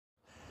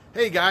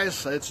Hey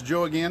guys, it's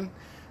Joe again,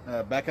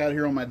 back out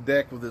here on my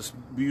deck with this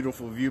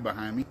beautiful view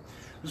behind me.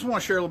 Just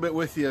want to share a little bit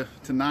with you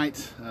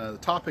tonight. The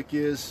topic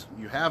is,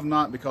 you have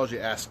not because you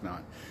ask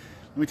not.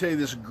 Let me tell you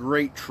this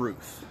great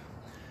truth.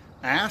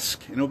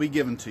 Ask and it'll be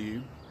given to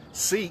you.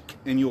 Seek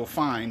and you will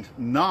find.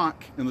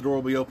 Knock and the door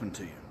will be open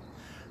to you.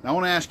 Now I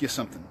want to ask you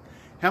something.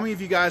 How many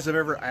of you guys have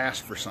ever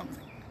asked for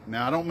something?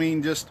 Now I don't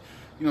mean just,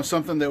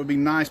 something that would be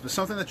nice, but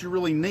something that you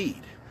really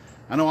need.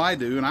 I know I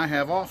do, and I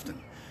have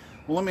often.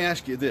 Well, let me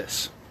ask you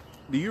this.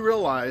 Do you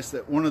realize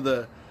that one of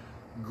the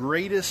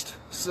greatest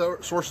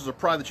sources of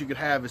pride that you could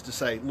have is to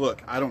say,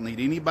 look, I don't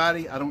need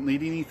anybody, I don't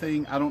need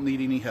anything, I don't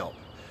need any help.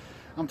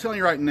 I'm telling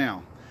you right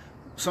now,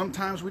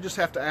 sometimes we just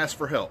have to ask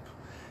for help.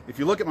 If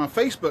you look at my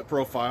Facebook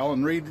profile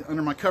and read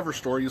under my cover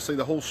story, you'll see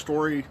the whole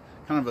story,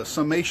 kind of a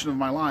summation of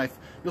my life.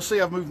 You'll see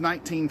I've moved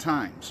 19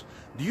 times.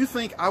 Do you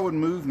think I would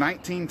move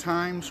 19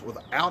 times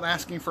without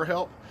asking for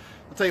help?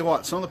 I'll tell you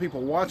what, some of the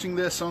people watching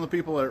this, some of the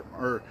people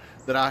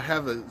that I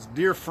have as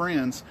dear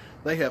friends,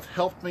 they have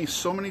helped me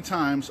so many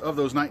times of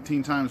those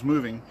 19 times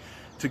moving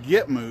to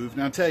get moved.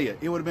 Now I tell you,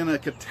 it would have been a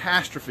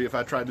catastrophe if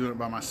I tried doing it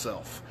by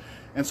myself.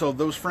 And so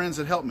those friends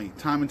that helped me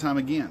time and time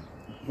again.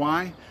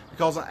 Why?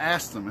 Because I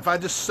asked them. If I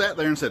just sat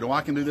there and said, oh,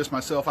 I can do this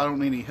myself, I don't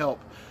need any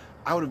help,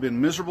 I would have been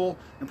miserable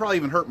and probably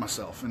even hurt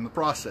myself in the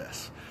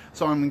process.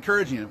 So I'm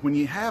encouraging you, when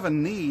you have a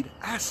need,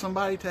 ask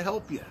somebody to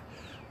help you.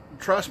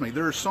 Trust me,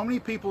 there are so many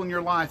people in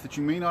your life that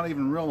you may not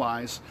even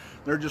realize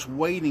they're just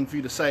waiting for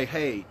you to say,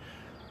 hey,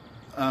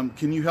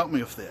 can you help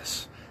me with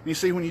this? And you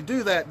see, when you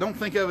do that, don't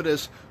think of it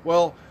as,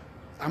 well,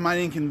 I might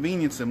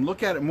inconvenience them.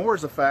 Look at it more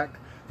as the fact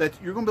that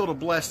you're going to be able to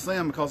bless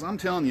them, because I'm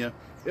telling you,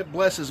 it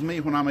blesses me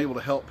when I'm able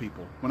to help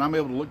people. When I'm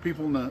able to look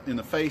people in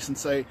the face and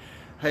say,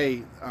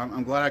 hey,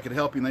 I'm glad I could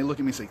help you, and they look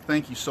at me and say,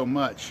 thank you so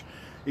much.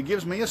 It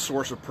gives me a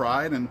source of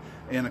pride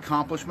and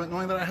accomplishment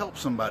knowing that I helped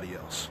somebody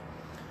else.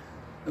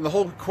 And the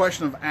whole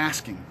question of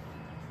asking.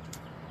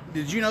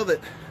 Did you know that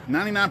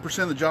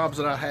 99% of the jobs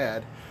that I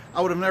had,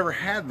 I would have never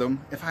had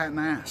them if I hadn't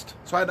asked.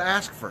 So I had to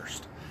ask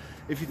first.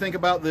 If you think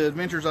about the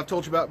adventures I've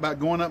told you about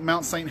going up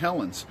Mount St.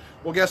 Helens,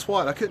 well, guess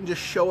what? I couldn't just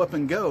show up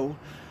and go.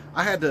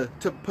 I had to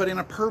put in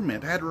a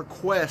permit. I had to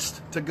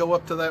request to go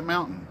up to that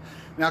mountain.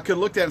 Now, I could have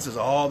looked at it and says,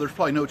 oh, there's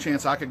probably no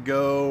chance I could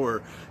go,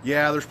 or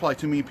yeah, there's probably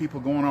too many people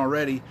going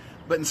already.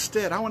 But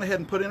instead, I went ahead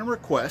and put in a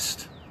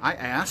request. I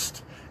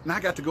asked, and I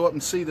got to go up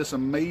and see this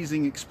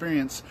amazing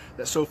experience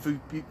that so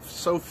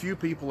few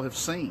people have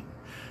seen.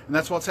 And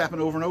that's what's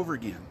happened over and over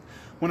again.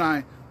 When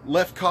I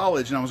left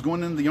college and I was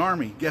going into the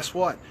Army, guess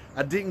what?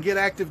 I didn't get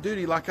active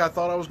duty like I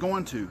thought I was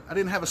going to. I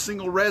didn't have a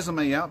single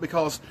resume out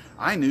because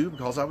I knew,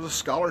 because I was a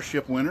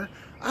scholarship winner,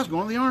 I was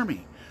going to the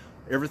Army.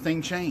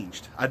 Everything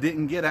changed. I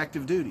didn't get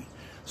active duty.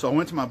 So I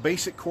went to my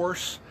basic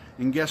course,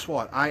 and guess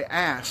what? I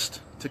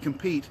asked to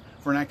compete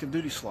for an active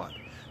duty slot.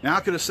 Now I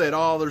could have said,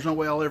 oh, there's no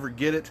way I'll ever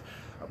get it.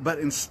 But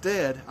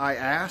instead, I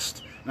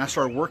asked, and I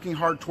started working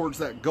hard towards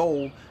that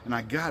goal, and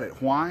I got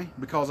it. Why?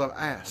 Because I've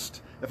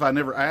asked. If I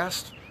never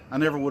asked, I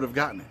never would have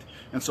gotten it.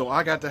 And so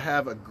I got to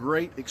have a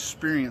great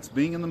experience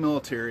being in the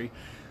military.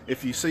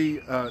 If you see,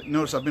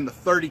 notice I've been to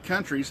 30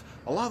 countries.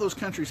 A lot of those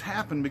countries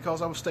happened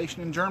because I was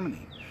stationed in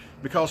Germany.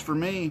 Because for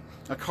me,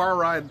 a car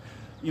ride,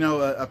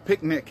 a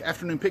picnic,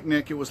 afternoon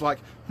picnic, it was like,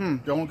 do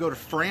I want to go to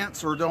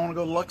France or do I want to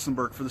go to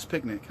Luxembourg for this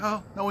picnic?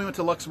 Oh, no, we went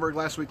to Luxembourg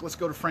last week. Let's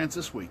go to France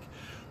this week.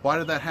 Why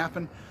did that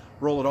happen?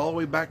 Roll it all the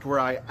way back to where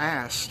I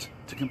asked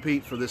to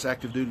compete for this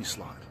active duty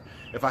slot.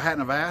 If I hadn't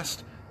have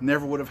asked,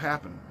 never would have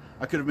happened.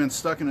 I could have been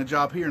stuck in a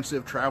job here instead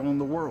of traveling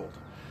the world.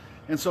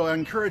 And so I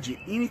encourage you,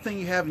 anything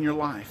you have in your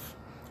life,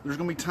 there's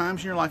going to be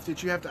times in your life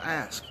that you have to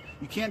ask.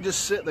 You can't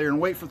just sit there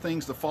and wait for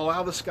things to fall out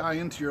of the sky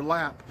into your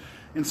lap.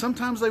 And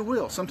sometimes they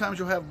will. Sometimes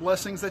you'll have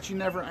blessings that you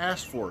never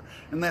asked for,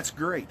 and that's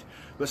great.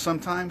 But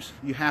sometimes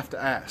you have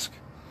to ask.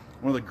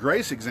 One of the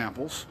greatest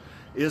examples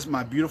is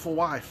my beautiful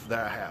wife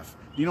that I have.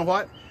 You know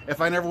what? If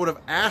I never would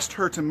have asked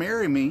her to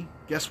marry me,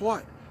 guess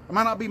what? I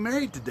might not be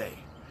married today.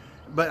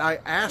 But I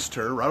asked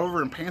her right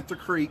over in Panther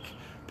Creek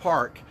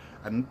Park.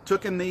 I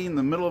took a knee in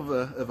the middle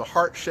of a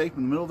heart shape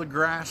in the middle of the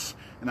grass,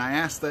 and I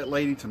asked that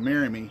lady to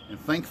marry me, and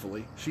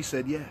thankfully she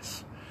said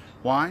yes.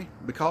 Why?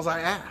 Because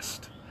I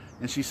asked.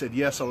 And she said,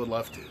 yes, I would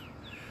love to.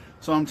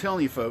 So I'm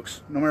telling you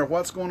folks, no matter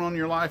what's going on in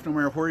your life, no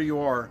matter where you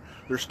are,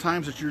 there's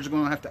times that you're just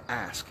going to have to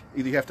ask.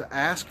 Either you have to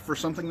ask for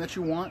something that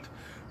you want,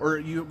 or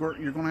you're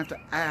going to have to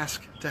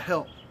ask to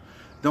help.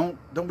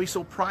 Don't be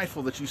so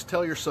prideful that you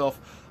tell yourself,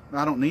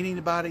 I don't need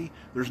anybody.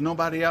 There's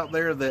nobody out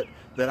there that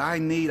I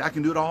need. I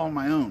can do it all on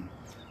my own.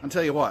 I'll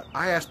tell you what,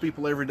 I ask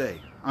people every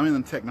day. I'm in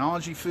the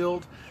technology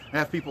field. I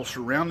have people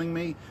surrounding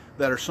me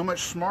that are so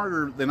much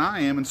smarter than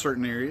I am in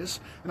certain areas,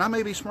 and I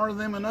may be smarter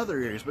than them in other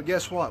areas. But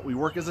guess what? We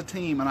work as a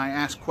team, and I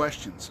ask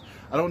questions.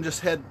 I don't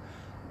just head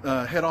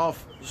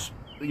off,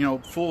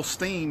 full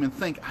steam and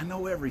think I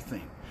know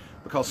everything,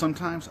 because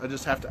sometimes I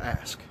just have to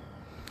ask.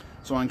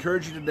 So I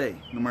encourage you today,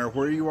 no matter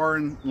where you are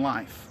in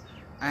life,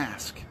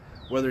 ask.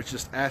 Whether it's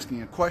just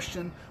asking a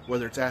question,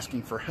 whether it's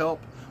asking for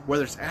help,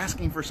 whether it's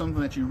asking for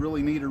something that you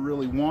really need or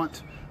really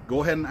want,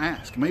 go ahead and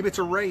ask. Maybe it's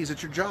a raise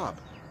at your job.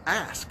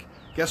 Ask.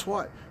 Guess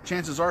what?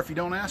 Chances are if you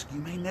don't ask, you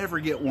may never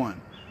get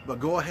one. But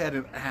go ahead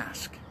and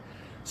ask.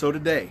 So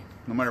today,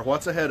 no matter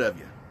what's ahead of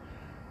you,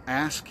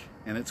 ask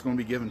and it's going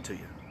to be given to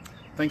you.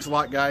 Thanks a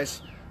lot,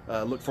 guys.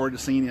 Look forward to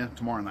seeing you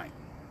tomorrow night.